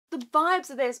The vibes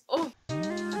of this, oh.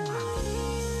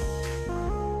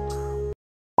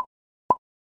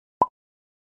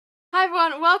 Hi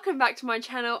everyone, welcome back to my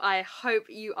channel. I hope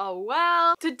you are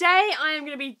well. Today I am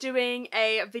going to be doing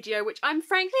a video which I'm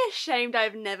frankly ashamed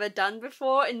I've never done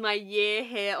before in my year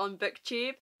here on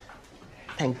BookTube.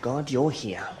 Thank God you're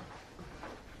here.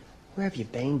 Where have you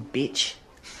been, bitch?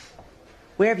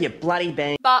 Where have you bloody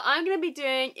been? But I'm going to be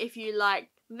doing, if you like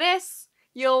this,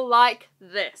 you'll like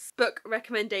this book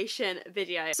recommendation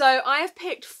video. So I have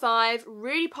picked 5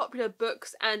 really popular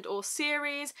books and or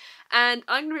series, and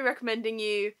I'm going to be recommending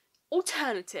you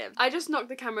alternative. I just knocked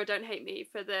the camera, don't hate me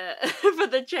for the for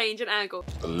the change in angle.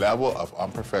 The level of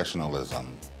unprofessionalism,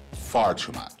 far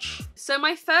too much. So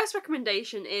my first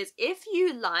recommendation is if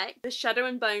you like the Shadow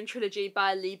and Bone trilogy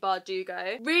by Leigh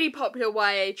Bardugo. Really popular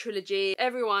YA trilogy.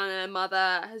 Everyone and their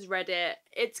mother has read it.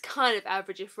 It's kind of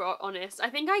average if we're honest. I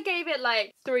think I gave it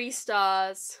like 3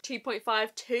 stars,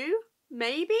 2.52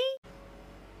 maybe?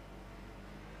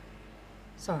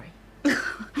 Sorry.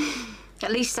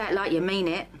 At least say it like you mean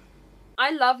it. I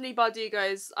love Leigh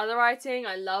Bardugo's other writing,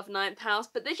 I love Ninth House,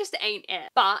 but they just ain't it.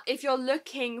 But if you're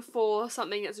looking for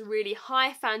something that's really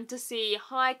high fantasy,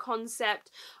 high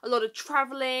concept, a lot of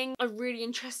travelling, a really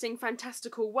interesting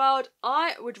fantastical world,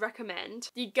 I would recommend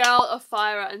the Girl of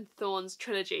Fire and Thorns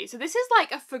trilogy. So this is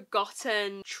like a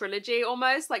forgotten trilogy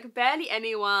almost, like barely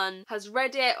anyone has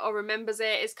read it or remembers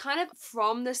it. It's kind of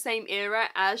from the same era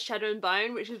as Shadow and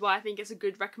Bone, which is why I think it's a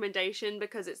good recommendation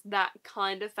because it's that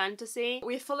kind of fantasy.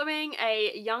 We're following a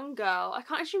young girl, I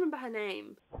can't actually remember her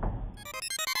name.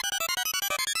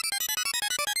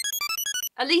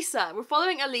 Elisa. We're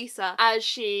following Elisa as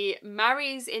she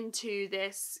marries into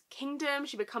this kingdom.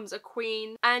 She becomes a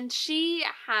queen and she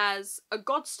has a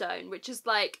godstone, which is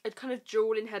like a kind of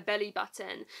jewel in her belly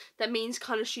button. That means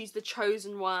kind of she's the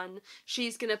chosen one.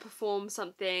 She's gonna perform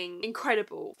something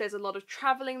incredible. There's a lot of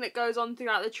traveling that goes on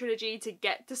throughout the trilogy to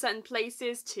get to certain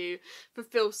places, to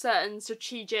fulfill certain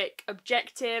strategic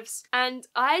objectives. And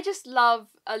I just love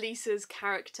Elisa's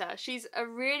character. She's a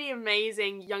really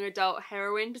amazing young adult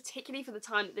heroine, particularly for the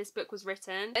time that this book was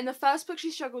written. In the first book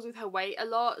she struggles with her weight a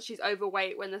lot. She's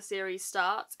overweight when the series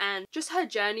starts, and just her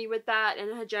journey with that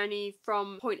and her journey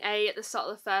from point A at the start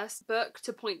of the first book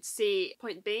to point C,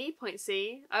 point B, point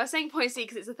C. I was saying point C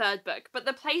because it's the third book, but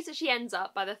the place that she ends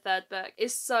up by the third book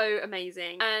is so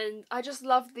amazing. And I just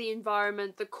love the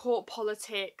environment, the court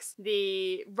politics,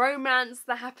 the romance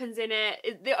that happens in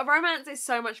it. The romance is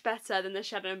so much better than the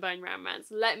Shadow and Bone romance,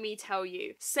 let me tell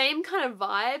you. Same kind of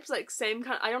vibes, like same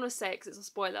kind of, I don't want to say it because it's a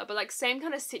spoiler, but like same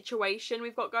kind of situation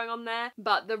we've got going on there,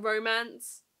 but the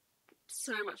romance,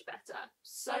 so much better.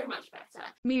 So much better.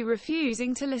 Me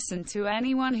refusing to listen to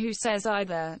anyone who says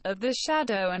either of the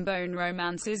Shadow and Bone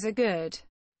romances are good.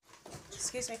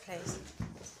 Excuse me, please.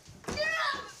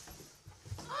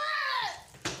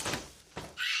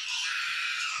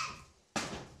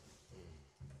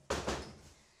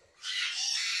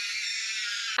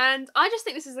 And I just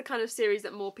think this is the kind of series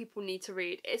that more people need to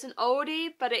read. It's an oldie,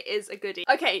 but it is a goodie.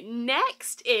 Okay,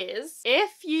 next is,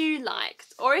 if you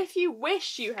liked, or if you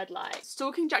wish you had liked,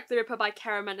 Stalking Jack the Ripper by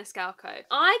Kara Maniscalco.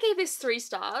 I gave this 3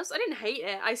 stars. I didn't hate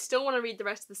it. I still want to read the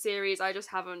rest of the series. I just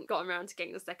haven't gotten around to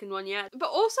getting the second one yet. But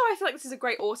also I feel like this is a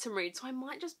great autumn read, so I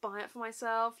might just buy it for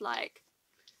myself, like,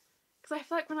 because I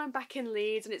feel like when I'm back in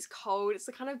Leeds and it's cold, it's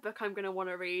the kind of book I'm going to want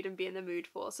to read and be in the mood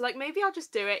for. So like maybe I'll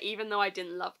just do it even though I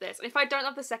didn't love this. And if I don't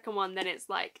love the second one, then it's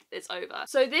like, it's over.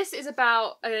 So this is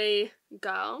about a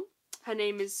girl. Her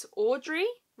name is Audrey,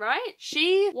 right?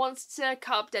 She wants to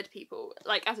cut up dead people,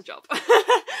 like as a job.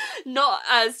 Not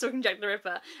as Stalking Jack the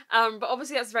Ripper. But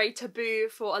obviously that's very taboo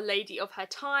for a lady of her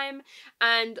time.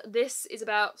 And this is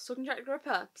about Stalking Jack the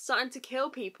Ripper, starting to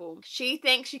kill people. She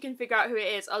thinks she can figure out who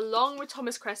it is, along with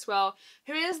Thomas Cresswell,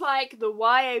 who is like the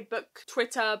YA book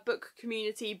Twitter, book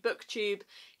community, BookTube.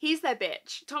 He's their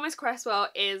bitch. Thomas Cresswell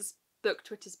is book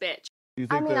Twitter's bitch.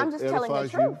 I mean, I'm just telling the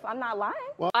truth. I'm not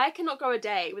lying. I cannot go a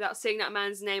day without seeing that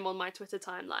man's name on my Twitter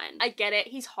timeline. I get it,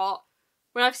 he's hot.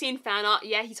 When I've seen fan art,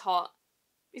 yeah, he's hot.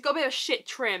 He's got a bit of shit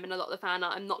trim in a lot of the fan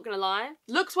art, I'm not gonna lie.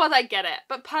 Looks-wise, I get it,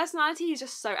 but personality, he's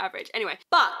just so average. Anyway,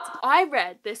 but I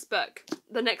read this book,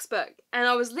 the next book, and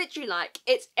I was literally like,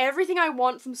 it's everything I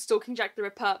want from Stalking Jack the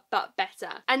Ripper, but better.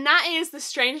 And that is The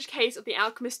Strange Case of the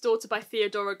Alchemist's Daughter by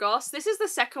Theodora Goss. This is the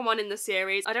second one in the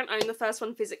series. I don't own the first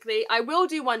one physically. I will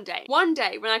do one day. One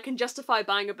day when I can justify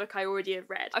buying a book I already have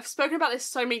read. I've spoken about this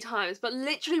so many times, but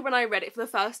literally when I read it for the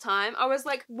first time, I was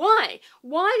like, why?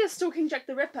 Why does Stalking Jack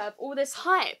the Ripper have all this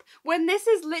hype when this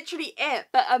is literally it,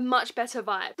 but a much better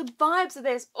vibe? The vibes of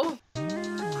this, oh.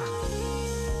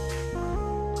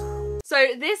 So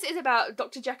this is about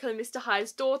Dr. Jekyll and Mr.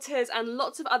 Hyde's daughters and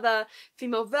lots of other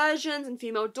female versions and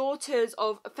female daughters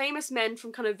of famous men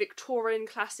from kind of Victorian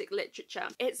classic literature.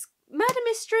 It's murder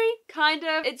mystery, kind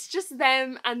of. It's just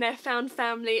them and their found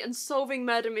family and solving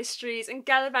murder mysteries and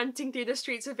gallivanting through the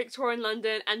streets of Victorian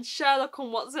London, and Sherlock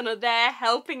and Watson are there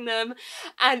helping them,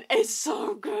 and it's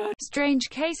so good. Strange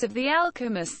Case of the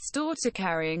Alchemist's Daughter,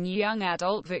 carrying young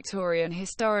adult Victorian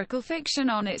historical fiction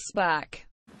on its back.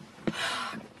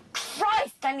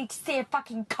 Christ, I need to see a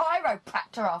fucking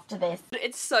chiropractor after this.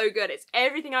 It's so good. It's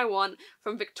everything I want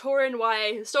from Victorian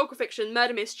YA, historical fiction,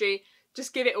 murder mystery.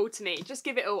 Just give it all to me. Just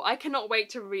give it all. I cannot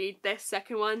wait to read this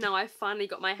second one now I've finally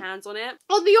got my hands on it.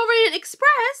 On the Orient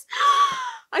Express!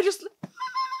 I just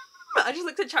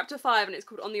looked at chapter 5 and it's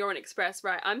called On the Orient Express.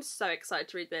 Right, I'm so excited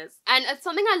to read this. And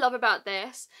something I love about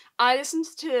this, I listened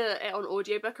to it on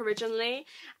audiobook originally,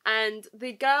 and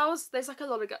the girls, there's like a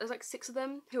lot of girls, there's like 6 of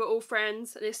them who are all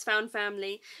friends, this found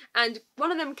family, and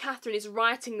one of them, Catherine, is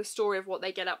writing the story of what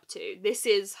they get up to. This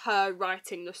is her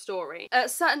writing the story.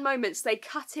 At certain moments they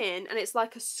cut in and it's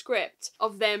like a script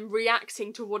of them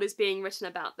reacting to what is being written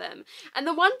about them. And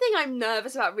the one thing I'm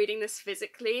nervous about reading this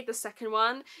physically, the second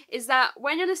one, is that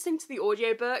when you're listening to the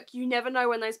audiobook, you never know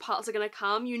when those parts are going to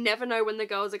come. You never know when the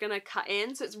girls are going to cut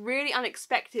in, so it's really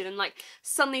unexpected and like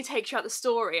suddenly takes you out the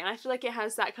story, and I feel like it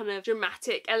has that kind of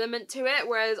dramatic element to it,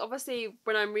 whereas obviously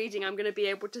when I'm reading I'm going to be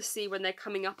able to see when they're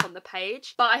coming up on the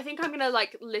page. But I think I'm going to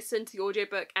like listen to the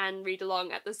audiobook and read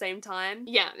along at the same time.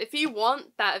 Yeah, if you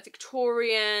want that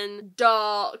Victorian,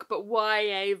 dark but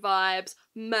YA vibes,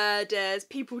 murders,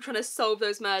 people trying to solve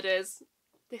those murders,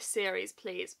 this series,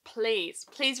 please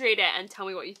read it and tell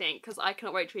me what you think, because I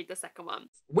cannot wait to read the second one.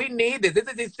 We need this. This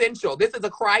is essential. This is a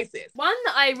crisis. One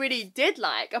that I really did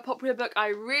like, a popular book I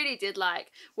really did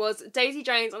like, was Daisy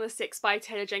Jones on the Six by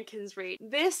Taylor Jenkins Reid.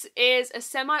 This is a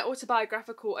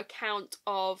semi-autobiographical account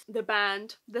of the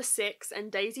band The Six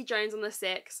and Daisy Jones on the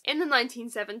Six in the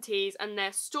 1970s, and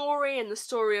their story and the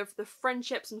story of the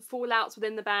friendships and fallouts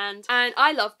within the band. And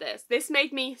I love this. This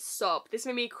made me sob. This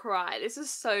made me cry. This is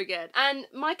so good. And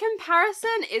my comparison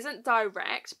isn't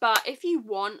direct, but if you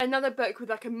want another book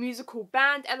with like a musical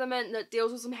band element that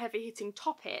deals with some heavy hitting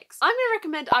topics, I'm gonna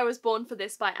recommend I Was Born for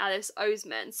This by Alice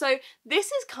Oseman. So this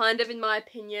is kind of, in my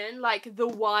opinion, like the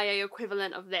YA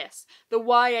equivalent of this, the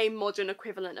YA modern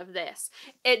equivalent of this.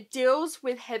 It deals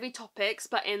with heavy topics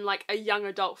but in like a young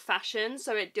adult fashion,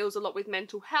 so it deals a lot with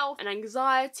mental health and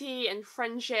anxiety and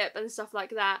friendship and stuff like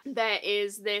that. There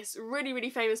is this really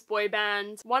famous boy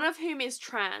band, one of whom is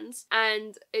trans,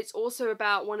 and it's also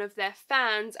about one of their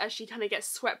fans as she kind of gets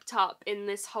swept up in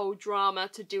this whole drama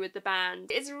to do with the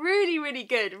band. It's really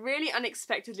good, really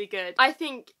unexpectedly good. I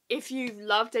think if you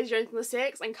love Daisy Jones and the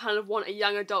Six and kind of want a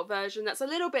young adult version that's a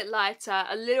little bit lighter,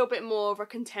 a little bit more of a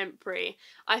contemporary,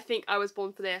 I think I Was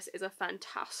Born for This is a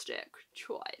fantastic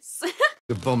choice.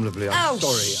 Abominably, I'm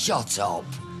sorry. Shut up.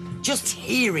 Just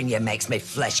hearing you makes me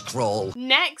flesh crawl.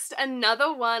 Next,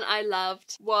 another one I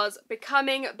loved was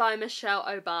Becoming by Michelle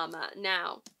Obama.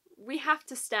 Now, we have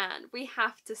to stand. We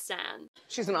have to stand.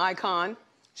 She's an icon,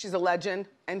 she's a legend,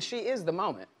 and she is the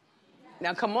moment.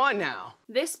 Now, come on now.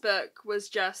 This book was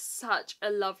just such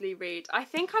a lovely read. I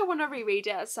think I want to reread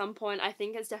it at some point. I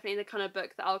think it's definitely the kind of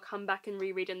book that I'll come back and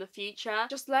reread in the future.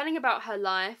 Just learning about her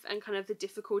life and kind of the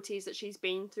difficulties that she's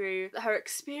been through, her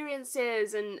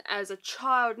experiences and as a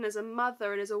child and as a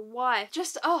mother and as a wife.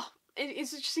 Just, oh,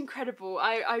 it's just incredible.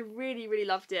 I really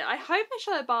loved it. I hope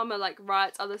Michelle Obama like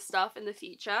writes other stuff in the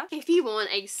future. If you want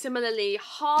a similarly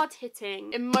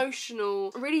hard-hitting,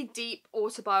 emotional, really deep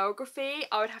autobiography,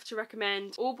 I would have to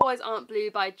recommend All Boys Aren't Blue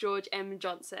by George M.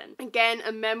 Johnson. Again,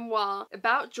 a memoir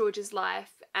about George's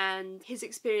life and his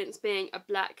experience being a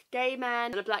black gay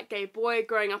man and a black gay boy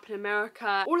growing up in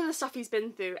America, all of the stuff he's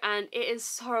been through, and it is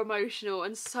so emotional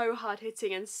and so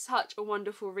hard-hitting and such a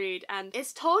wonderful read. And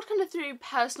it's told kind of through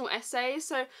personal essays,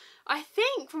 so I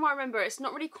think from what I remember it's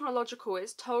not really chronological,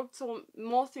 it's told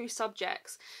more through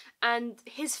subjects, and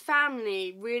his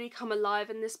family really come alive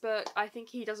in this book. I think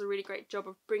he does a really great job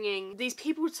of bringing these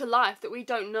people to life that we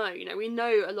don't know. You know, we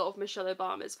know a lot of Michelle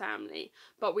Obama's family,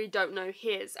 but we don't know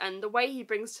his, and the way he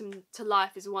brings them to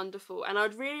life is wonderful, and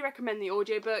I'd really recommend the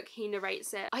audiobook. He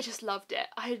narrates it. I just loved it.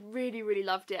 I really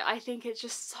loved it. I think it's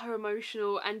just so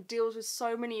emotional and deals with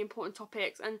so many important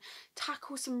topics and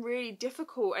tackles some really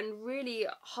difficult and really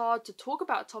hard hard to talk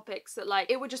about topics that like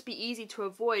it would just be easy to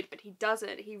avoid, but he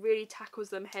doesn't. He really tackles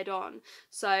them head on.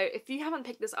 So if you haven't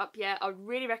picked this up yet, I would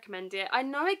really recommend it. I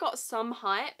know it got some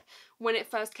hype when it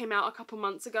first came out a couple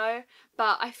months ago,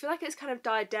 but I feel like it's kind of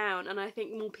died down, and I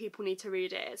think more people need to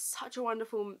read it. It's such a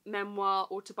wonderful memoir,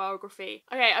 autobiography.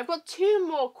 Okay, I've got two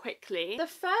more quickly. The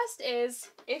first is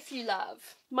If You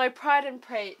Love, My Pride and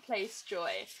Place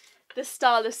Joy, The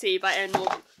Starless Sea by Anne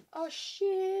Morgan. Oh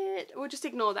shit. We'll just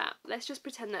ignore that. Let's just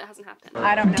pretend that it hasn't happened.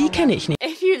 I don't know.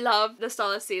 If you love The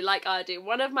Starless Sea like I do,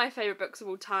 one of my favourite books of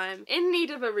all time, in need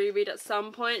of a reread at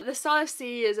some point. The Starless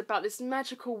Sea is about this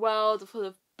magical world full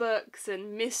of books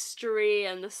and mystery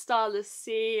and the Starless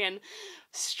Sea and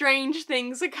strange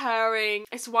things occurring.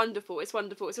 It's wonderful, it's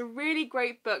wonderful. It's a really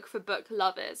great book for book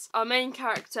lovers. Our main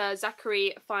character,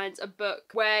 Zachary, finds a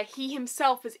book where he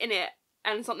himself is in it,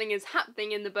 and something is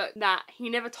happening in the book that he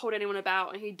never told anyone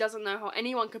about, and he doesn't know how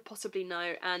anyone could possibly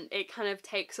know, and it kind of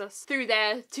takes us through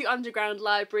there to underground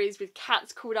libraries with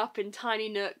cats called up in tiny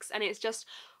nooks, and it's just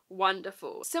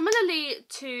wonderful. Similarly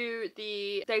to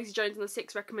the Daisy Jones and the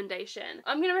Six recommendation,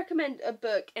 I'm going to recommend a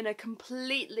book in a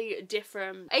completely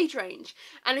different age range.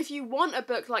 And if you want a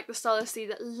book like The Starless Sea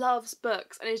that loves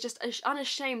books and is just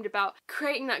unashamed about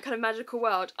creating that kind of magical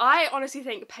world, I honestly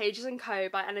think Pages & Co.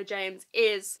 by Anna James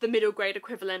is the middle grade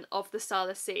equivalent of The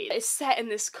Starless Sea. It's set in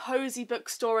this cosy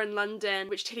bookstore in London,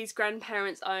 which Tilly's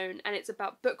grandparents own, and it's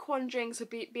about book wandering, so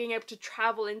being able to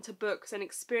travel into books and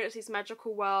experience these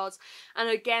magical worlds, and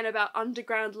again about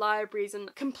underground libraries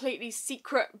and completely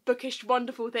secret, bookish,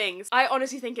 wonderful things. I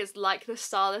honestly think it's like The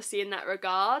Starless Sea in that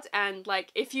regard, and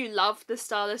like if you love The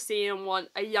Starless Sea and want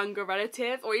a younger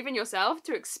relative or even yourself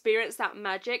to experience that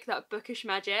magic, that bookish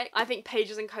magic, I think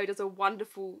Pages & Co. does a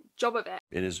wonderful job of it.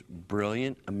 It is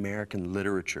brilliant American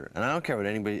literature, and I don't care what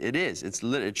anybody,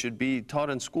 it should be taught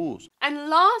in schools. And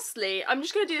lastly, I'm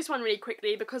just going to do this one really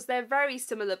quickly because they're very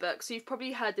similar books, so you've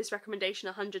probably heard this recommendation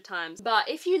 100 times. But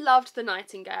if you loved The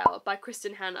Nightingale by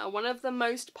Kristen Hanna, one of the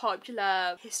most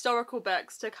popular historical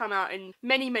books to come out in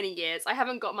many, many years. I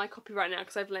haven't got my copy right now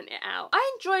because I've lent it out.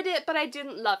 I enjoyed it, but I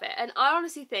didn't love it. And I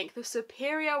honestly think the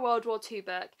superior World War II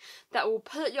book that will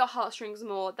pull at your heartstrings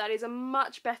more, that is a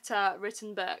much better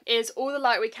written book, is All the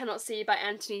Light We Cannot See by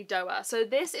Anthony Doerr. So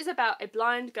this is about a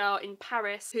blind girl in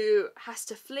Paris who has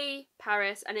to flee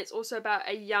Paris, and it's also about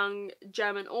a young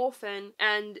German orphan,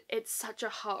 and it's such a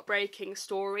heartbreaking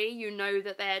story. You know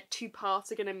that their two paths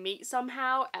are going to meet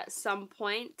somehow at some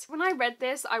point. When I read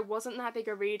this, I wasn't that big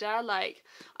a reader. Like,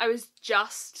 I was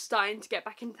just starting to get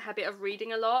back into the habit of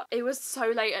reading a lot. It was so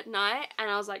late at night, and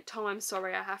I was like, Tom, I'm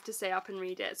sorry, I have to stay up and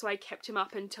read it. So I kept him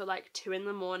up until like 2 in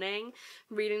the morning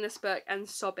reading this book and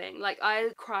sobbing. Like, I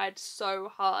cried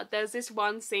so hard. There's this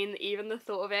one scene that even the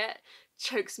thought of it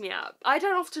chokes me up. I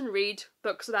don't often read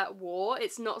books about war.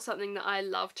 It's not something that I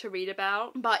love to read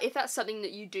about, but if that's something that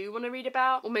you do want to read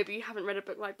about, or maybe you haven't read a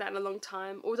book like that in a long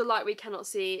time, All the Light We Cannot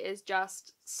See is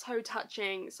just so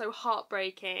touching, so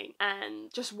heartbreaking,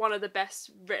 and just one of the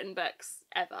best written books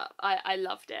ever. I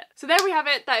loved it. So there we have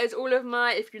it. That is all of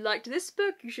my if you liked this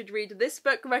book, you should read this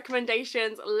book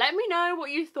recommendations. Let me know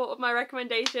what you thought of my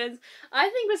recommendations. I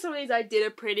think with some of these I did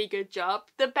a pretty good job.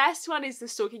 The best one is the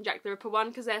Stalking Jack the Ripper one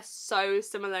because they're so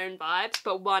similar in vibes,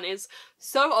 but one is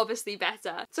so obviously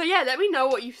better. So yeah, let me know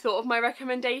what you thought of my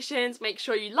recommendations. Make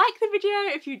sure you like the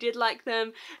video if you did like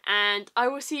them, and I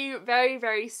will see you very,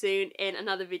 very soon in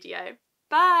another video.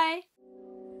 Bye!